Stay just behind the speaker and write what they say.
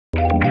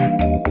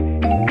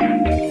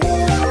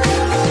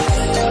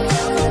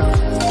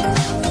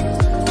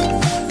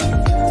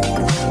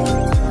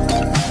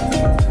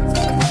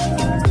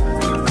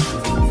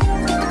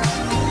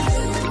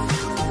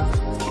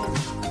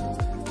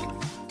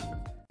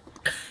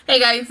Hey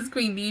guys, it's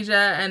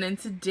Queendija, and in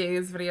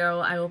today's video,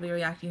 I will be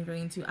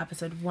reacting to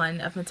episode 1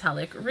 of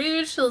Metallic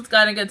Rouge. So let's go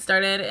ahead and get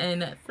started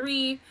in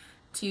 3,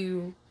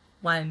 2,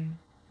 1,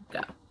 go.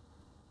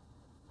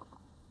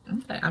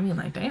 Okay, I mean,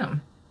 like,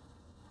 damn.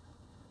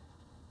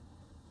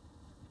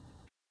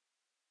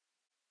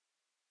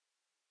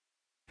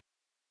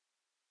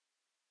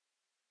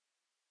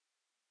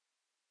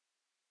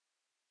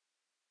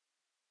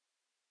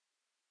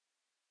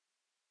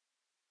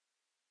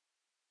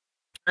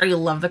 I already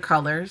love the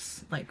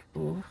colors. Like,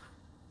 ooh.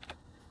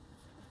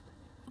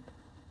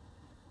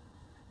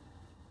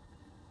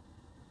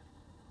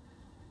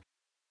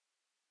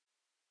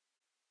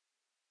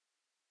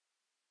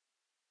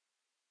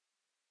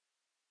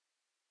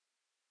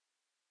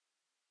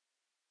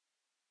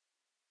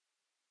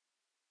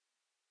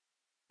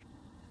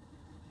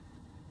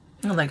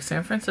 I like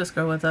San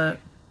Francisco with it.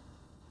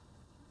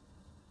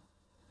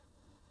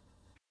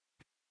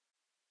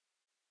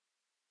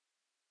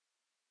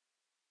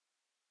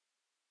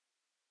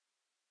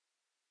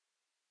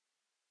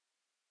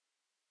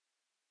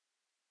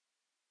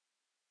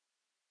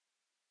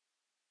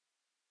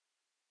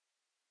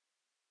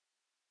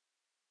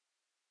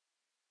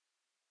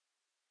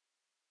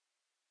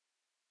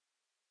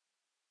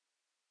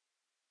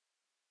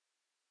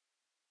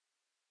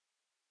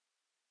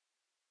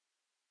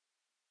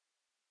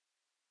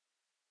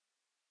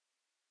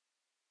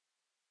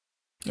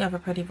 You have a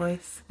pretty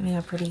voice, and you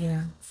have pretty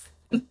hands.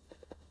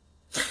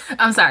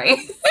 I'm sorry.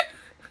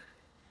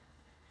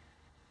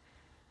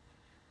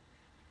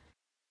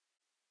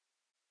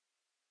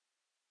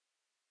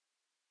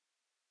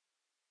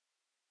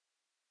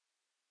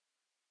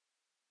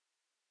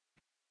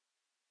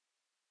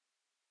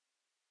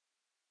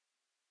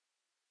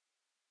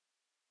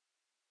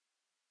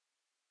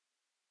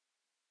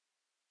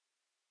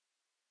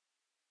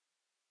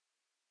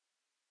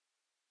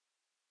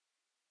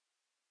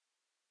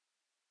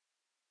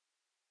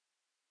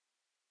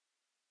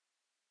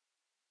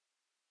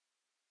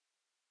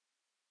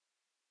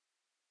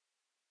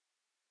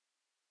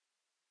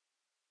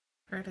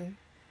 Pretty.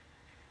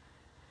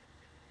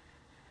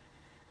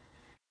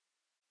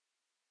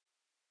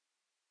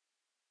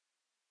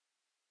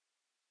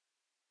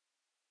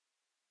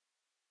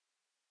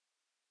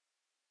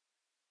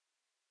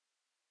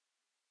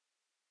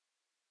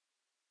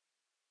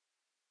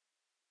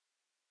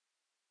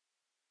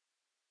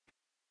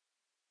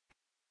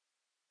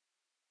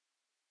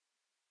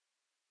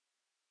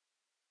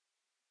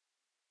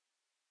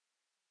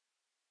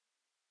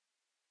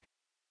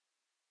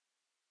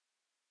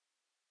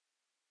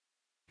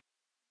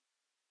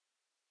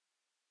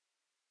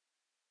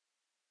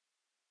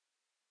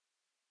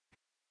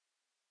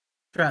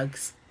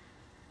 Drugs.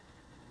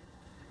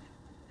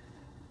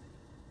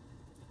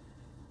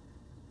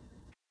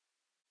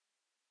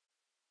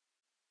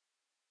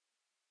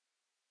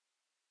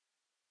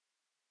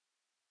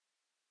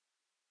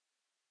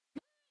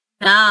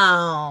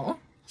 No.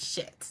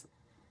 Shit.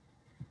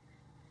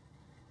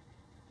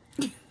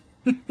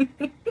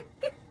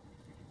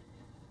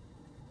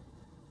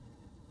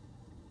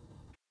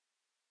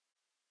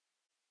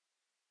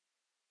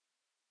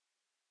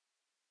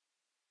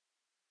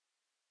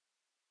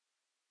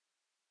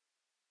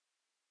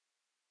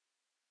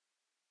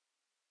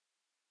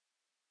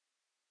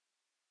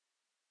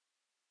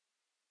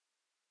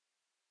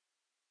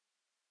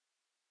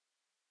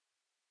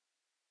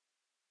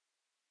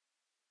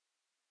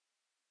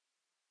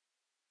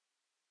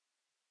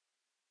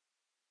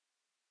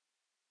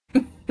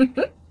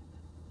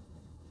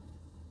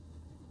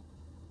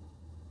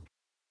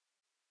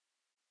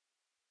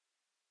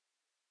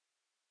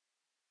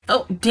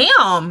 Oh,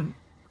 damn.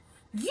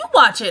 You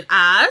watch it,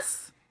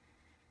 ass.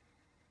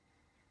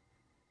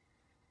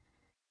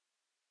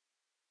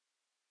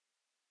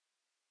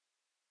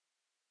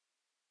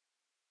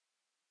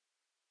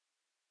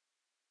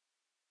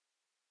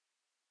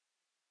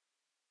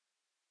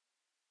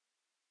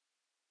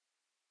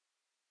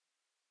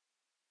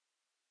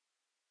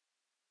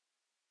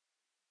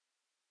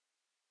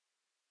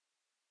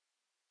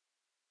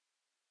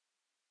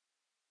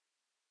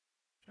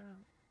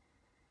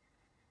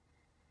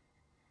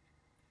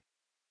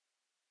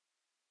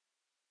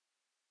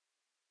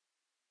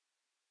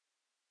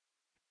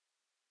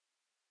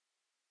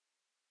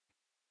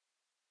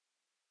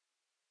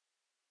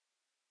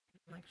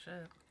 Like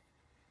shit.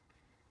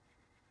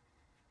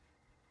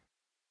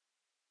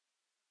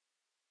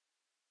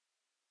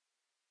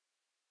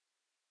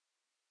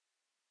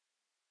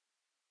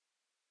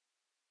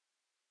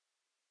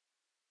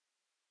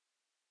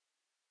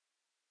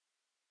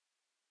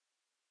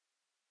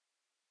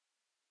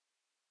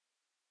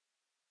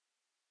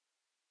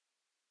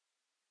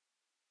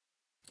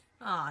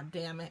 Aw,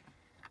 damn it.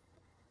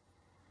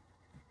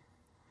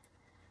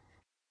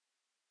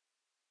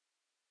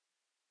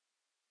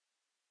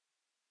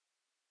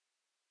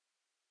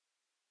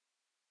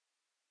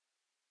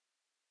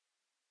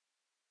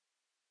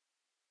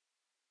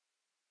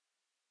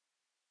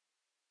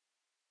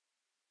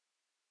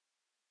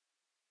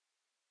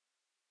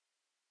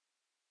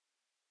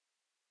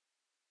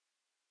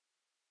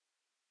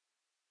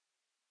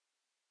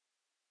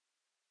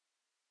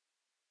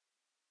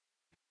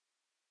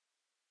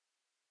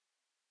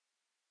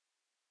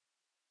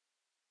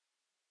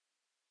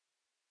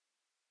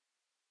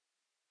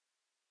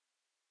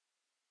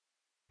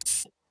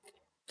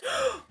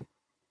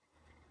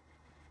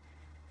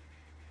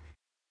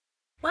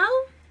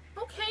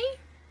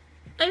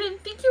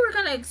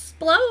 gonna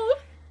explode.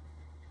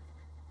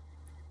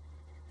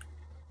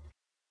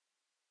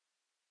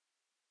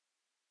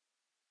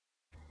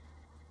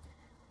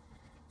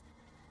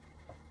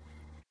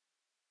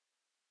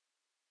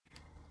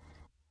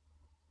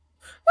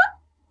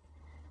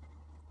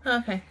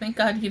 Okay, thank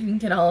God he didn't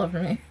get all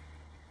over me.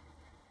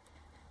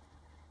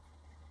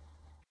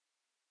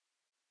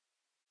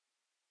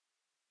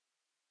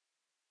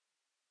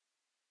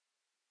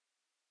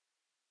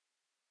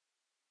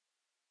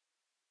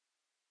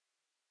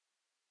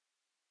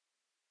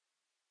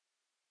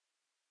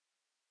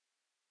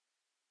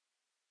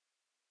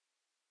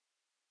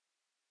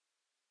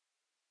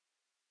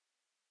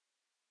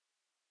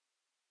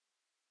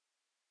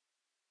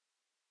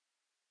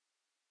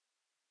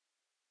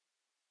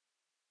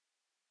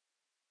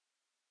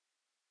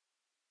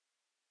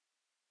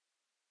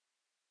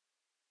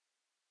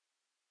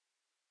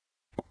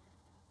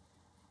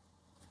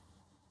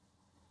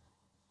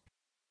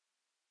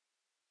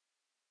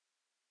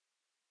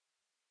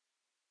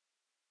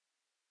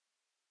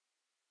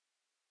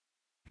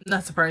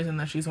 Not surprising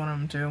that she's one of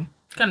them too.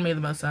 Kind of made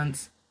the most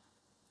sense.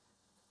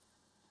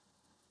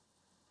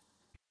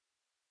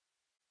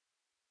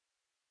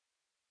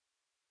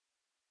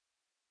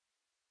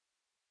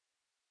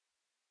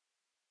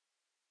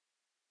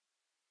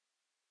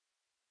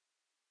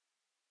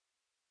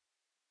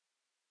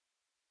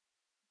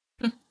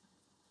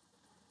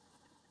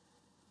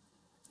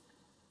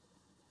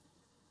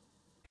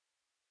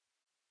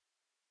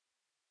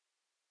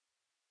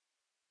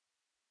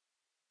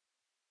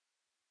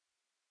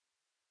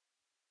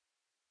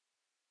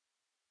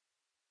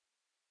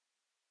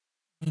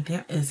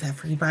 There is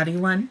everybody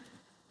one.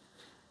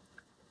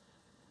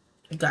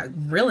 You got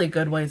really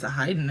good ways of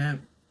hiding it.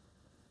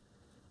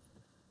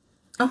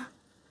 Oh.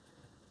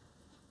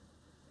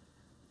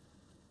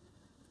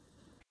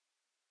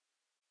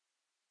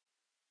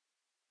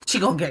 She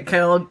gonna get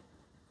killed.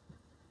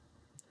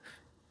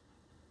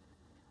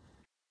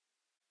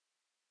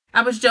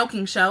 I was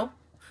joking, show.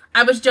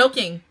 I was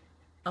joking.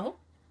 Oh?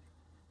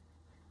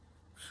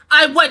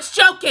 I was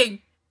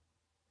joking!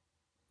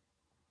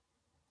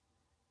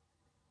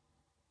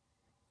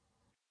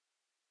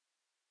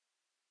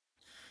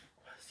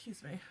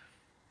 Excuse me.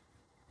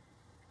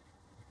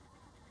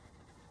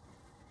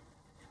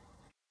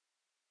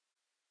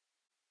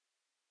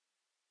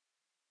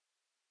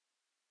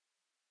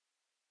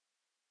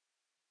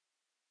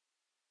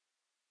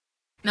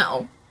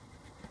 No.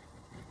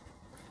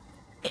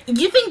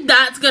 You think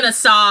that's gonna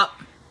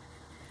stop?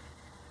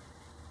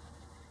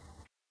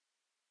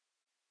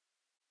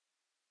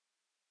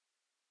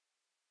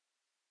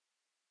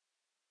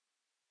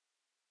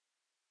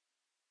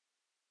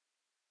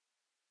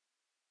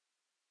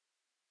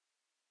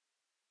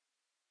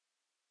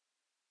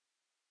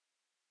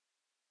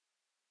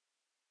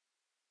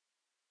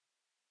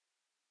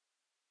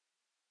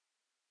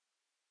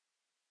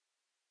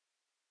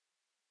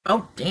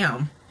 Oh,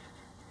 damn.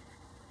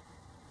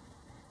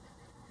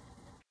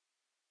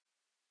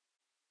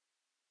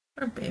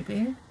 Poor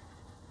baby.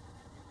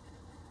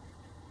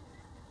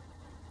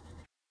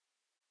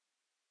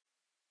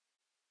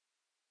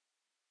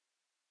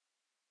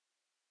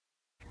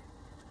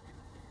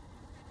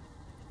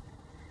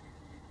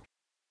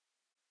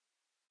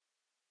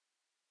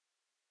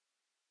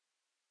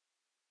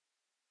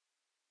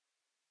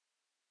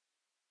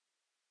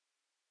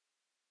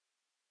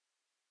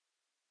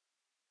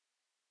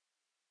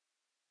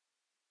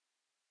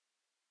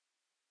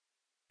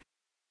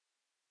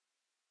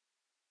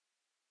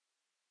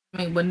 I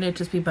mean, wouldn't it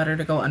just be better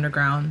to go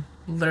underground?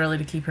 Literally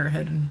to keep her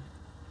hidden.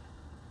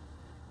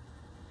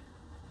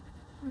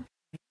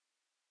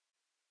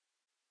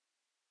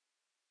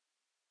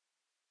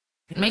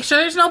 Make sure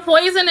there's no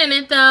poison in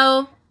it,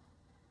 though.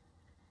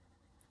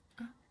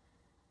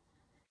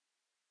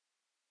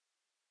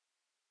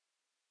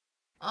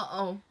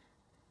 Uh-oh.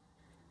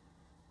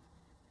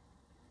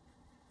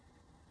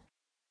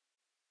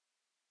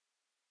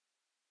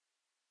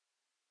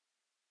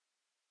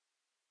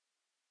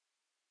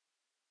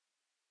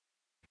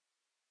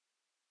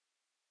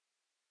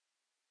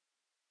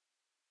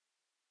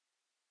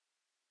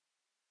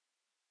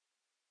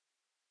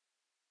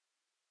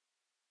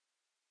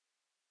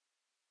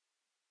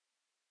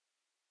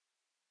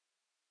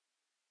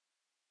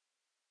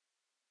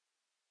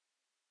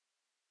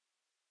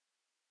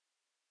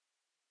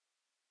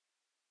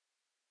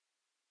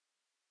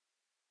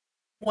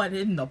 What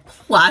in the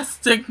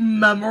plastic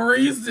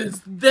memories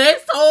is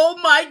this? Oh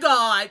my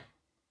god!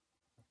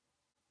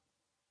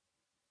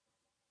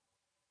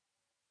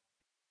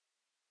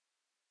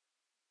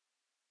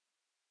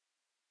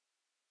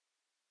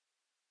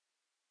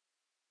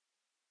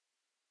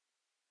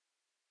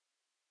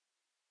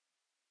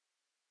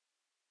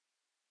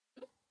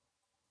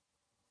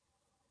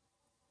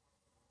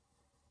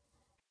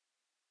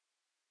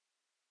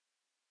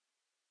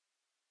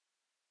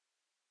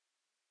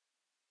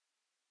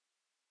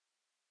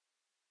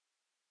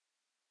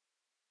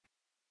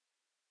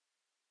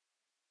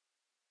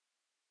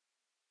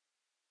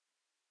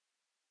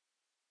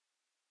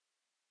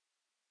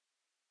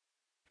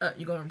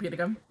 You gonna repeat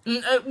again?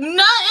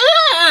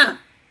 No!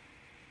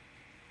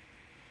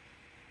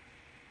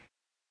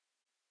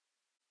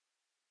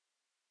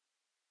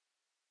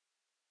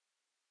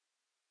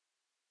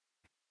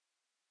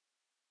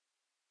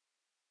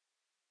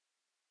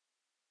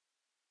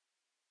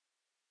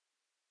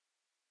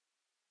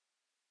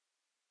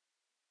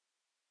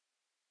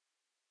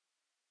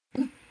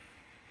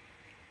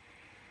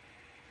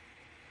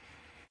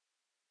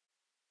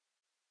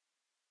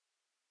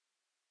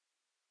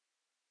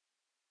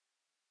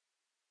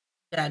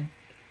 Dead.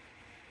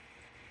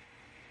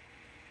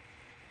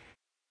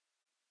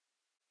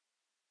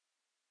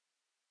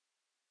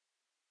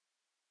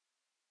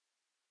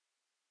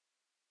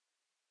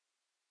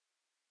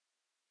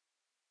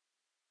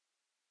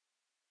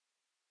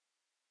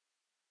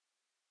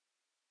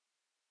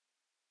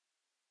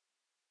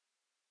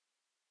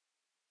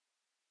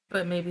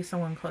 But maybe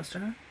someone close to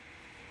her.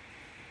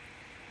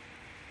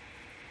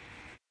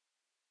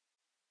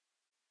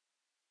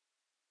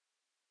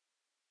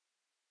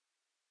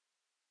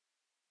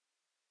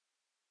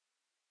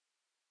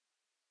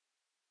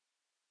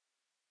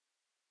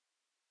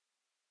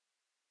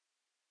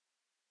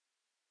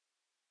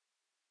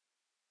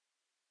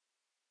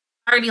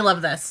 I already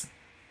love this.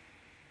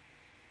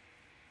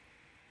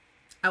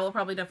 I will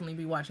probably definitely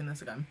be watching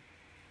this again.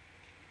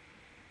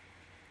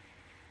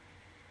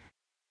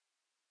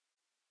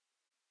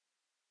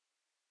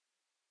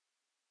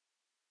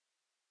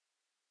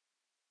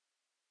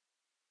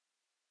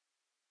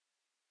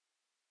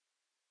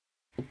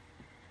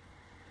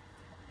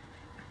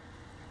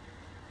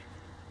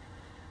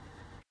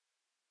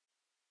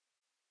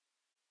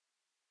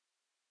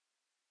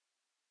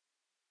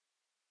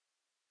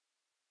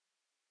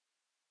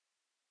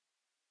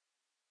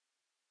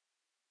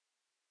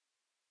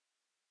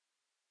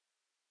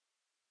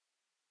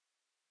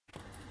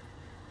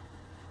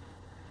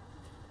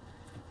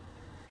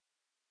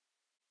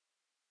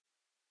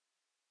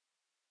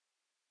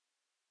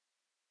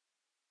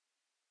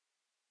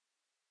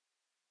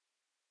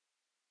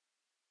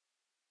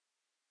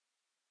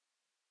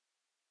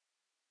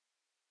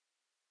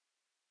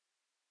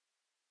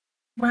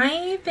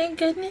 Right? Thank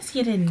goodness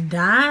you didn't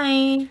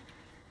die.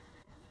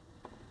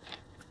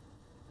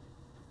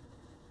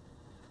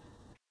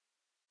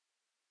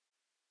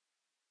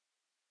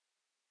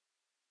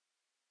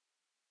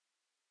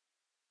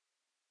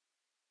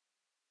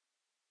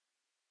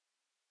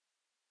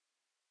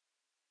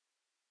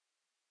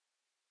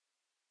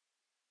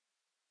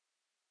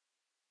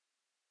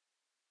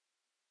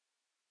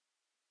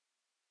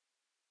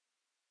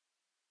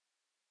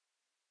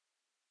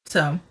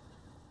 So,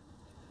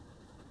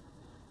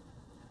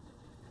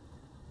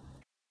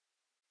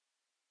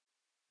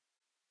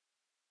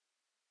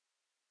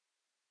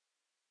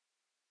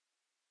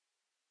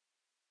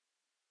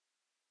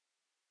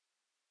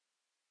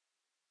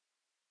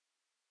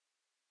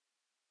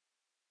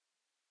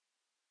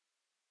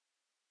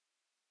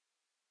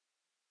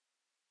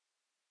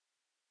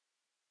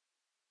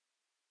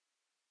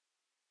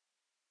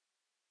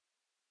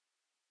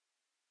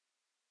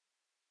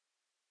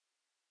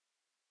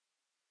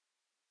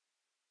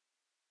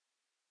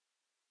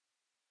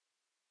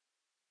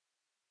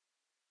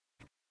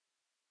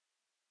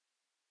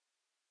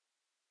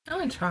 I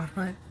like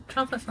chocolate.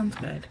 Chocolate sounds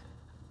good.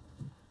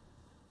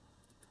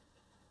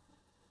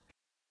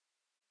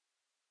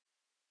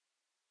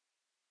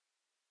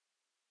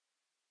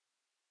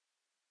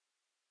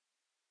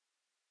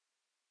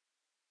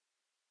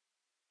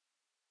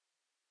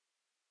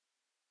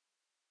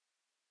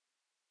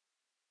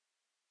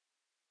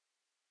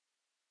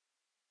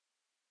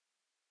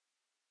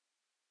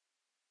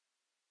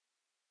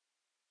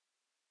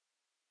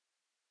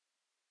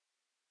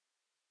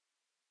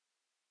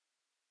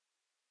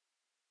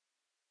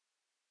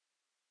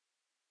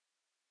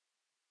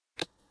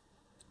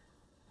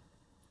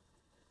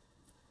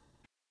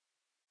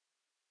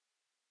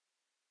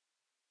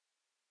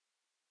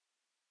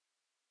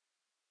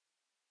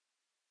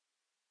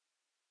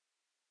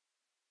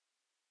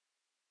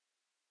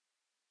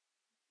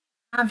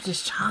 Have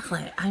just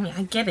chocolate. I mean,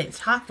 I get it.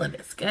 Chocolate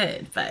is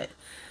good, but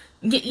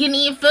you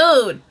need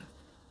food.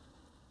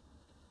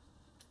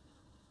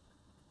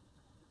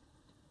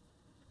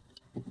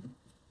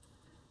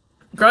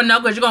 Girl,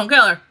 no, because you're going to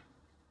kill her.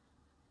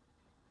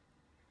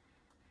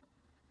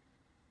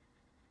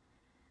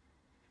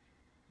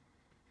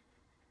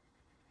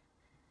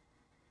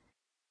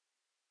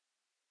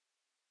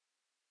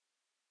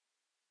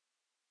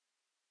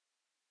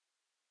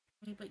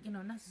 But,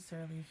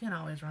 necessarily, you can't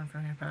always run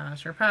from your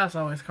past. Your past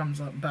always comes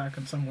up back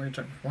in some weird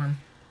type of form.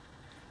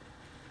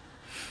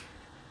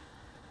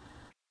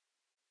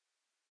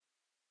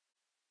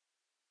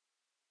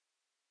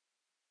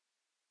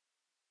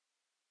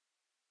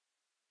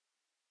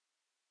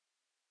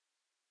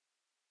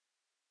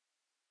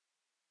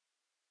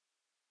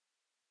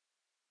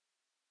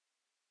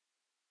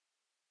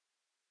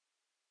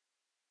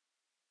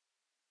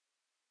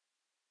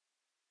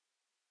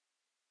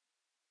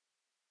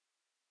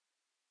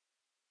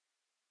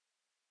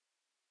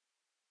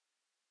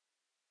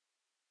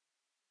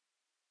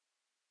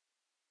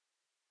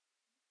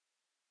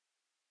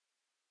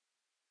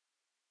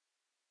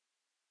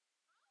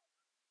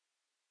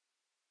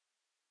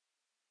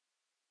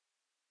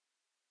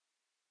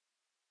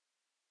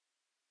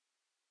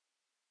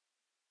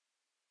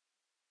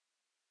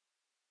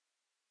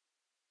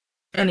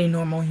 Any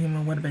normal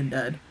human would have been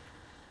dead.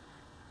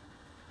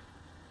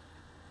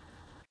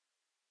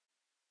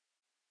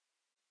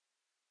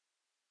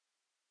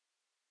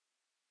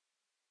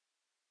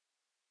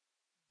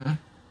 Mm.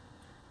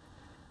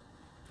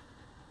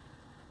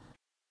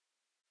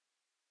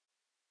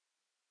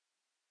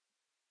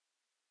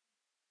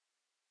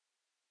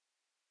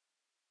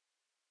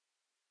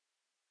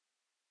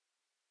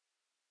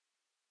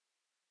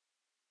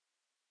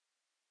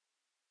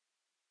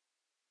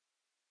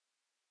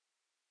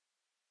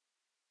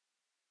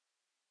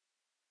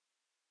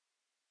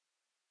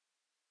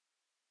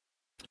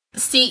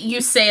 See,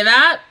 you say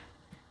that,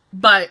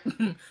 but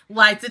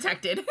lies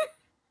detected.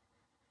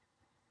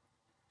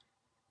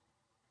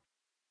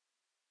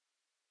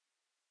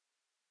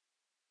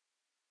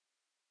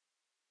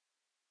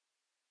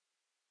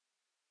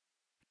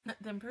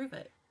 Then prove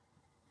it.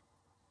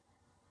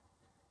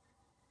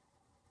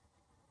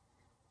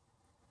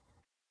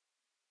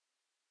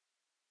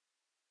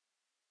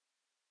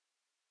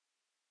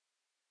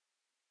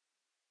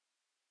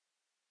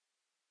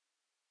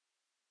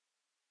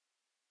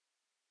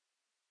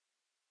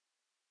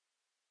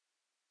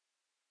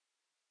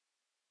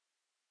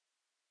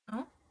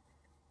 Oh.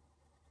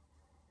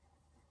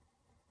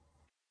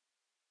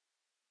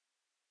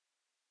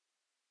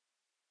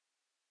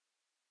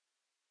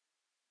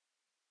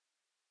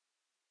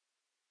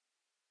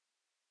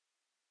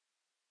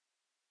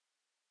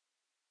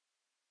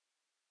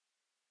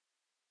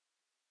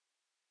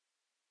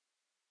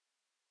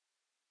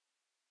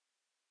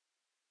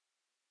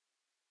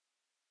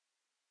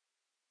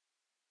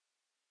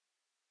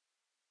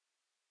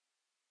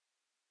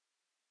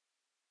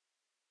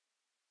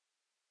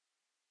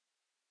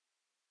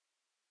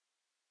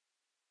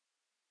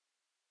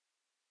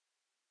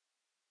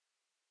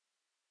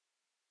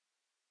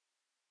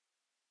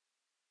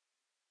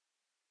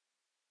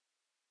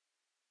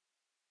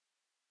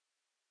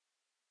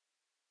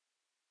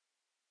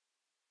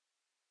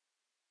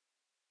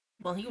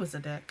 Well, he was a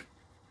dick.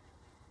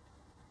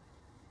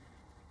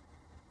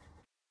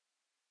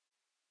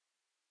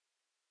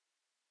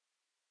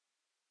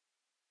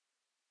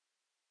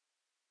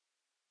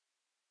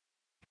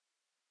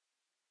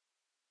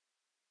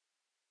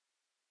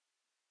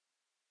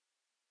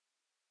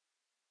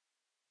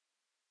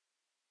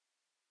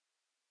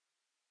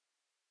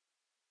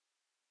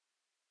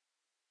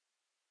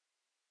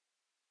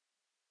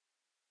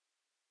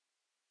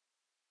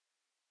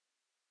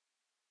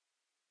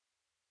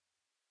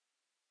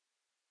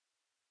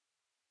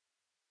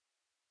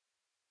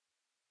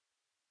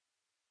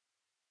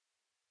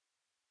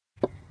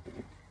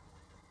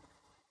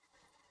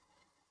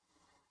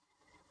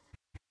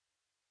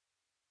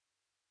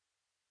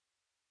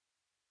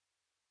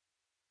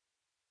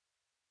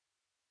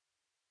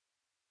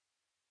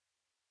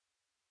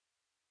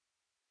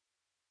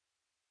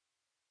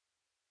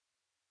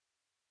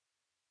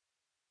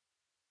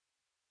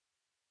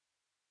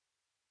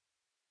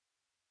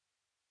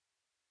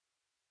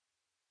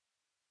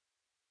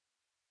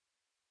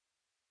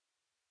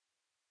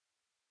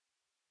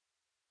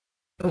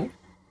 Oh.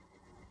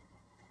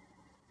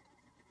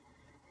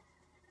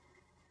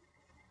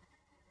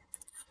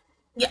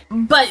 Yeah,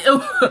 but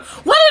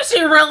what if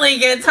she really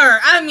gets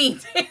hurt? I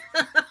mean,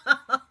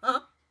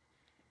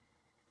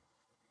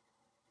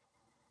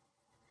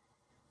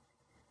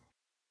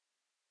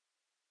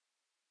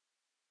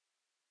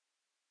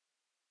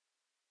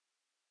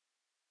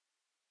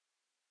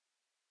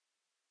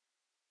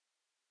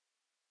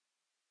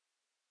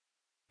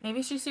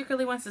 maybe she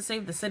secretly wants to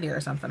save the city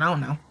or something. I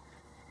don't know.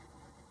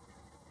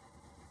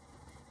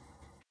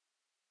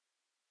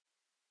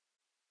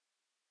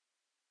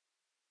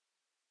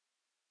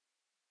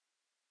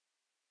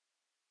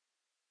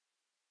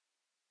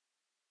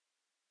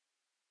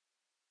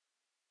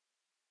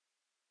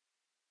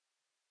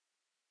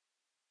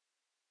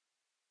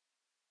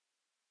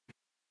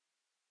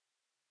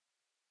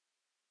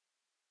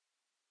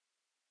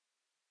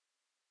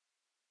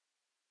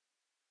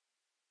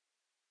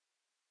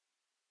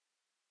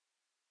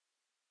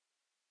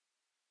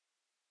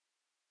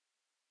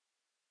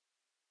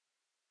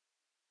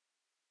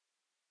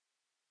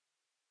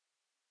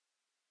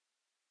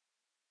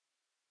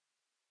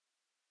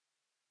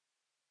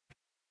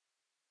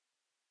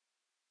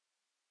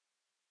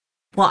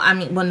 Well, I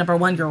mean, well, number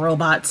one, you're a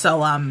robot,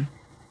 so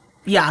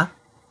yeah.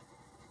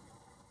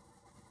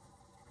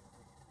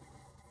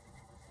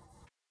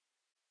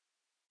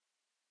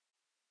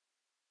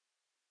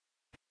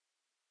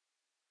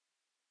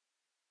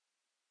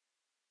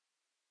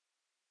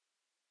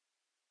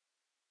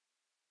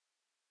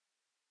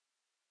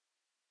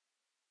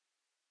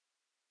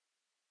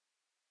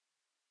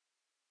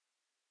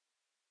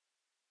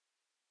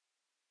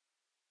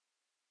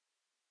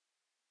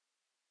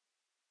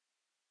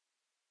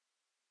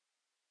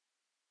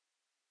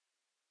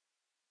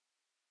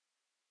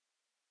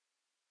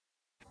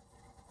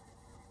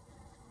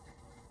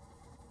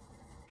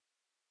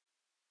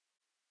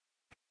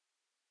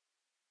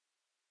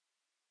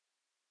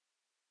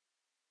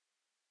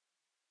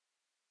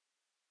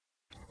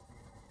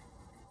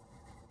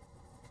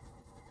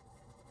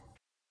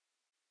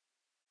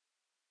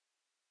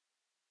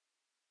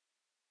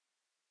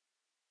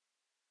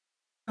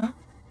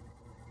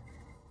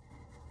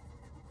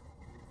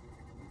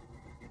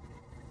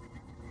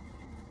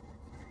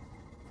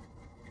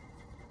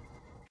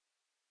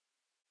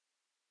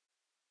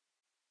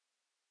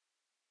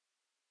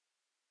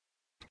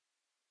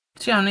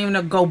 She don't even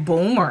know go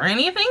boom or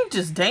anything.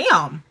 Just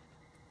damn.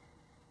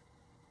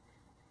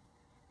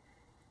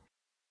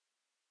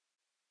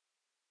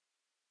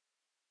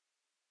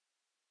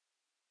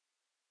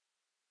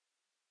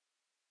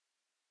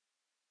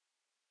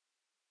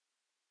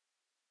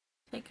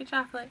 Take your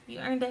chocolate. You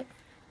earned it.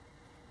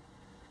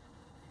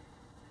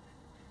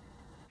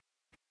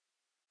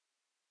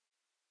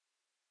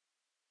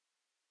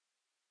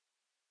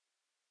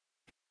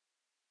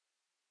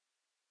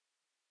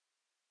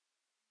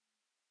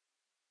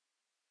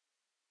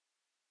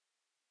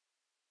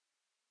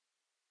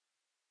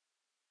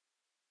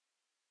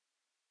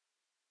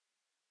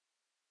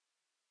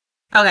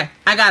 Okay,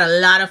 I got a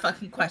lot of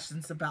fucking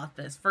questions about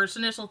this. First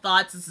initial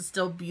thoughts, this is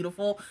still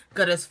beautiful,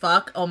 good as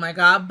fuck. Oh my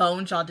god,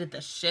 Bones, y'all did the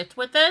shit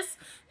with this.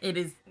 It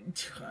is,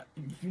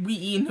 we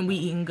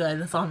eating good.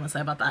 That's all I'm gonna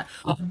say about that.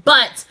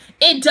 But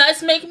it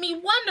does make me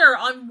wonder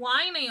on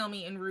why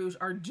Naomi and Rouge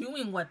are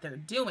doing what they're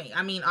doing.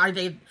 I mean, are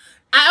they,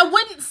 I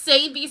wouldn't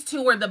say these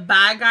two are the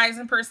bad guys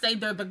in per se,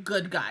 they're the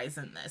good guys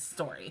in this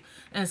story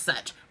and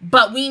such.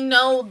 But we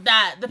know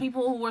that the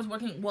people who was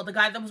working, well, the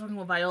guy that was working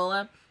with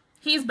Viola,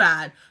 he's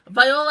bad.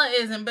 Viola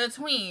is in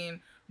between,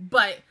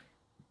 but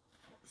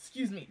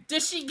excuse me,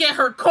 did she get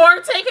her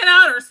core taken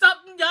out or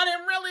something? Y'all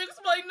didn't really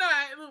explain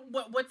that.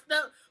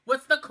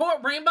 What's the core?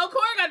 Rainbow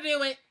core got to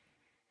do with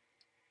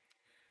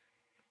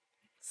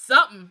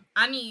something.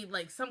 I need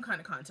like some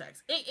kind of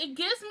context. It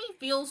gives me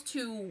feels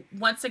to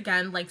once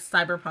again like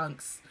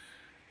Cyberpunk's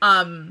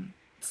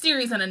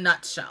series in a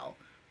nutshell.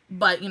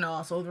 But, you know,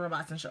 also the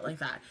robots and shit like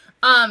that.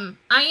 I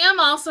am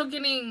also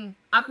getting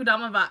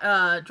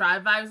Akudama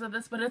Drive vibes of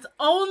this, but it's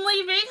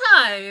only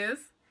because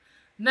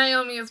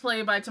Naomi is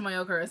played by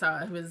Tomoyo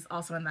Kurosawa, who is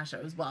also in that show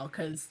as well,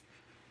 because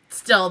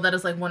still, that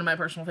is, like, one of my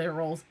personal favorite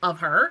roles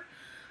of her.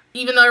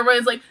 Even though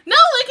everybody's like, no,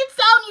 like, it's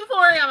Sound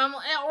Euphoria,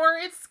 or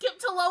it's Skip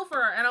to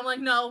Loafer, and I'm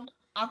like, no,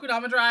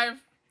 Akudama Drive,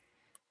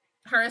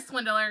 her as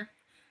Swindler,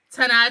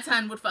 10 out of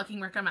 10 would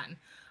fucking recommend.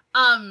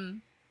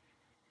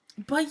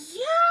 But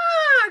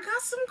yeah, I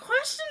got some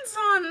questions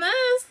on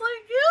this.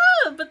 Like,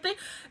 yeah, but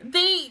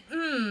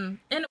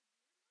and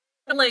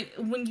like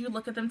when you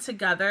look at them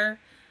together,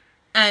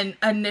 and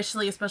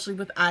initially, especially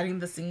with adding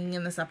the singing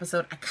in this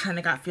episode, I kind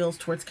of got feels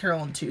towards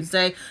Carol and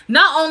Tuesday.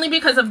 Not only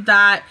because of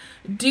that,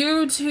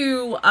 due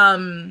to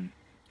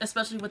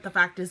especially with the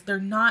fact is they're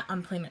not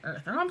on planet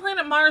Earth. They're on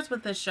planet Mars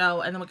with this show,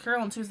 and then with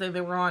Carol and Tuesday,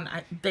 they were on.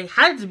 They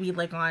had to be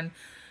like on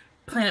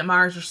planet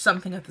Mars or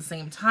something at the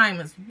same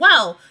time as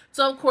well.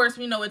 So of course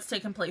we know it's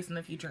taking place in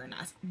the future in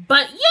us.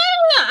 But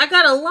yeah, I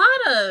got a lot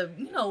of,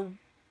 you know,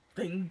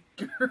 thing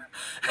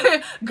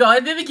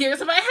going through the gears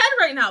of my head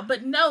right now.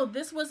 But no,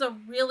 this was a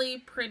really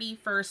pretty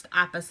first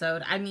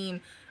episode. I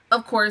mean,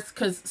 of course,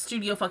 because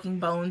Studio fucking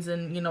Bones,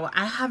 and you know,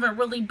 I haven't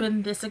really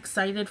been this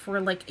excited for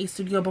like a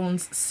Studio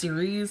Bones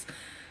series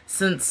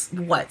since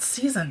what,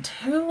 season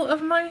 2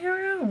 of My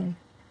Hero?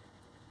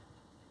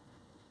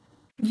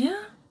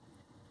 Yeah.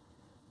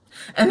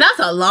 And that's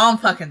a long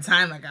fucking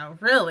time ago,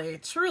 really.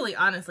 Truly,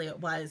 honestly, it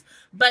was.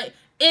 But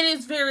it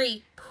is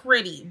very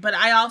pretty. But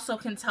I also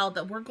can tell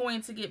that we're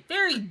going to get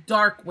very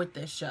dark with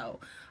this show.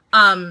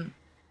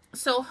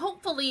 So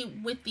hopefully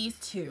with these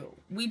two,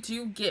 we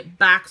do get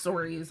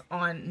backstories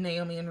on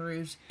Naomi and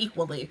Rouge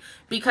equally.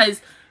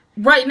 Because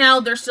right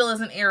now, there still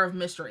is an air of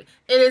mystery.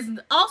 It is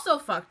also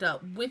fucked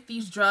up with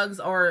these drugs,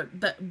 or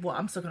that, well,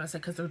 I'm still going to say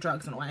because they're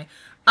drugs in a way.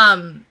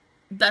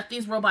 That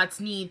these robots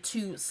need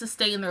to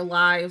sustain their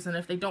lives, and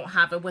if they don't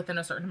have it within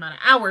a certain amount of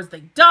hours, they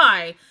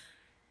die.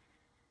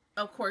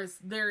 Of course,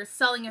 they're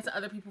selling it to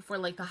other people for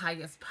like the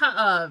highest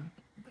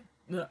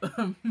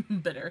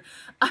bitter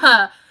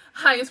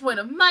highest point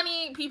of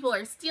money. People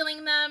are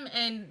stealing them,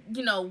 and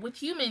you know,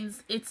 with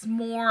humans, it's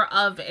more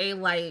of a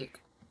like,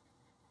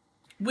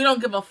 we don't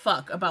give a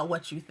fuck about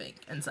what you think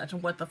and such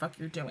and what the fuck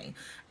you're doing.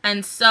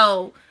 And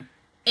so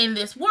in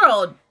this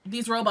world,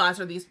 these robots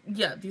or these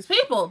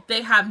people,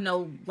 they have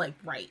no like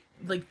right.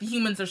 Like the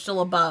humans are still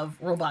above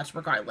robots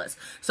regardless.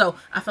 So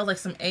I felt like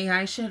some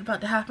AI shit about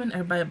to happen.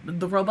 Everybody,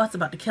 the robots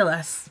about to kill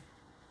us.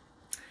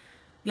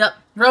 Yep,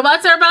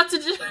 robots are about to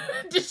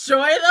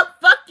destroy the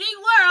fucking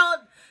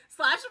world /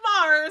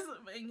 Mars.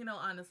 And, you know,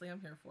 honestly,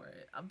 I'm here for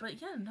it.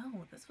 But yeah,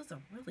 no, this was a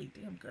really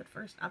damn good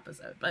first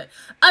episode. But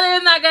other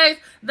than that, guys,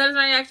 that is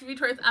my reaction view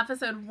towards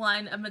episode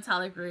 1 of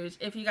Metallic Rouge.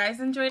 If you guys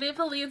enjoyed it,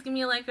 please give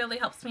me a like. It really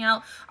helps me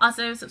out.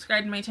 Also,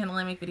 subscribe to my channel.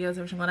 I make videos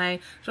every single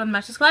day. Join the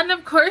Master Squad. And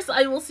of course,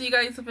 I will see you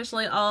guys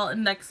officially all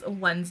next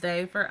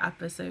Wednesday for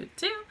episode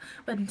 2.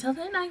 But until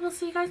then, I will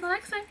see you guys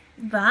next time.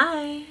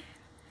 Bye.